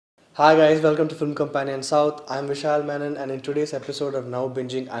Hi guys, welcome to Film Companion South. I'm Vishal Menon, and in today's episode of Now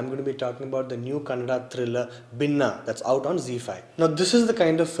Binging, I'm going to be talking about the new Kannada thriller Bhinna that's out on ZEE5. Now this is the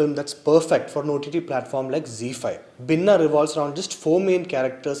kind of film that's perfect for an OTT platform like ZEE5. Bhinna revolves around just four main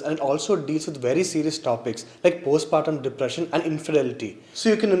characters, and it also deals with very serious topics like postpartum depression and infidelity. So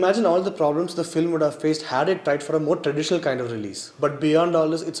you can imagine all the problems the film would have faced had it tried for a more traditional kind of release. But beyond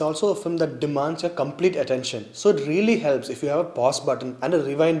all this, it's also a film that demands your complete attention. So it really helps if you have a pause button and a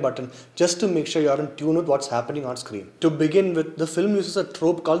rewind button just to make sure you're in tune with what's happening on screen. To begin with, the film uses a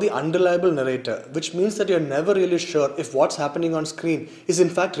trope called the unreliable narrator, which means that you're never really sure if what's happening on screen is in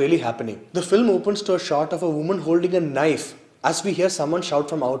fact really happening. The film opens to a shot of a woman holding a knife as we hear someone shout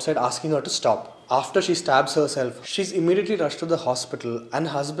from outside asking her to stop. After she stabs herself, she's immediately rushed to the hospital and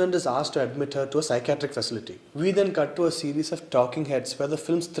husband is asked to admit her to a psychiatric facility. We then cut to a series of talking heads where the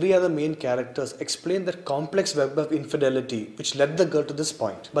film's three other main characters explain their complex web of infidelity which led the girl to this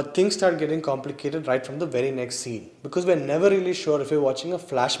point. But things start getting complicated right from the very next scene, because we're never really sure if we're watching a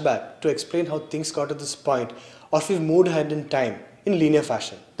flashback to explain how things got to this point or if we've moved ahead in time in linear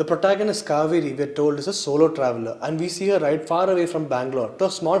fashion. The protagonist Kaveri, we are told, is a solo traveler, and we see her ride far away from Bangalore to a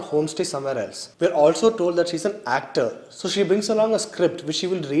small homestay somewhere else. We are also told that she's an actor, so she brings along a script which she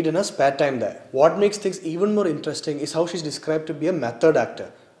will read in her spare time there. What makes things even more interesting is how she's described to be a method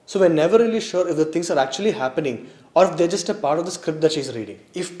actor. So we're never really sure if the things are actually happening or if they're just a part of the script that she's reading.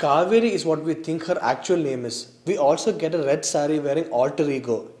 If Kaveri is what we think her actual name is, we also get a red sari wearing alter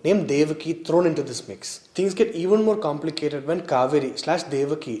ego named Devaki thrown into this mix. Things get even more complicated when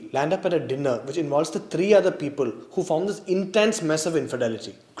Kaveri/Devaki land up at a dinner which involves the three other people who form this intense mess of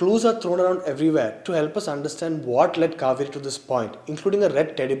infidelity. Clues are thrown around everywhere to help us understand what led Kaveri to this point, including a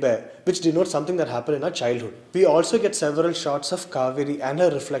red teddy bear which denotes something that happened in her childhood. We also get several shots of Kaveri and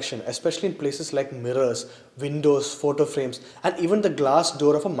her reflection, especially in places like mirrors, windows, photo frames, and even the glass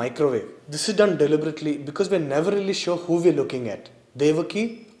door of a microwave. This is done deliberately because we're never really sure who we're looking at,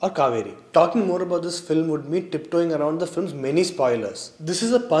 Devaki or Kaveri. Talking more about this film would mean tiptoeing around the film's many spoilers. This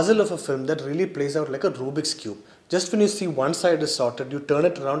is a puzzle of a film that really plays out like a Rubik's Cube. Just when you see one side is sorted, you turn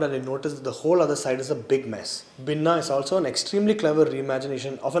it around and you notice that the whole other side is a big mess. Bhinna is also an extremely clever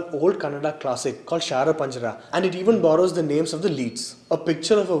reimagination of an old Kannada classic called Shara Panjara, and it even borrows the names of the leads. A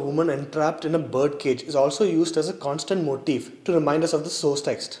picture of a woman entrapped in a bird cage is also used as a constant motif to remind us of the source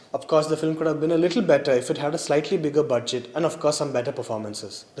text. Of course, the film could have been a little better if it had a slightly bigger budget and of course some better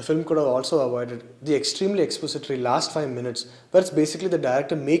performances. The film could have also avoided the extremely expository last 5 minutes where it's basically the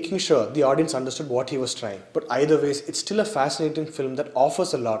director making sure the audience understood what he was trying. But either way, it's still a fascinating film that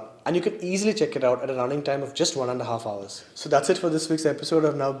offers a lot, and you can easily check it out at a running time of just 1.5 hours. So that's it for this week's episode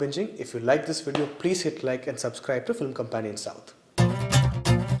of Now Binging. If you like this video, please hit like and subscribe to Film Companion South.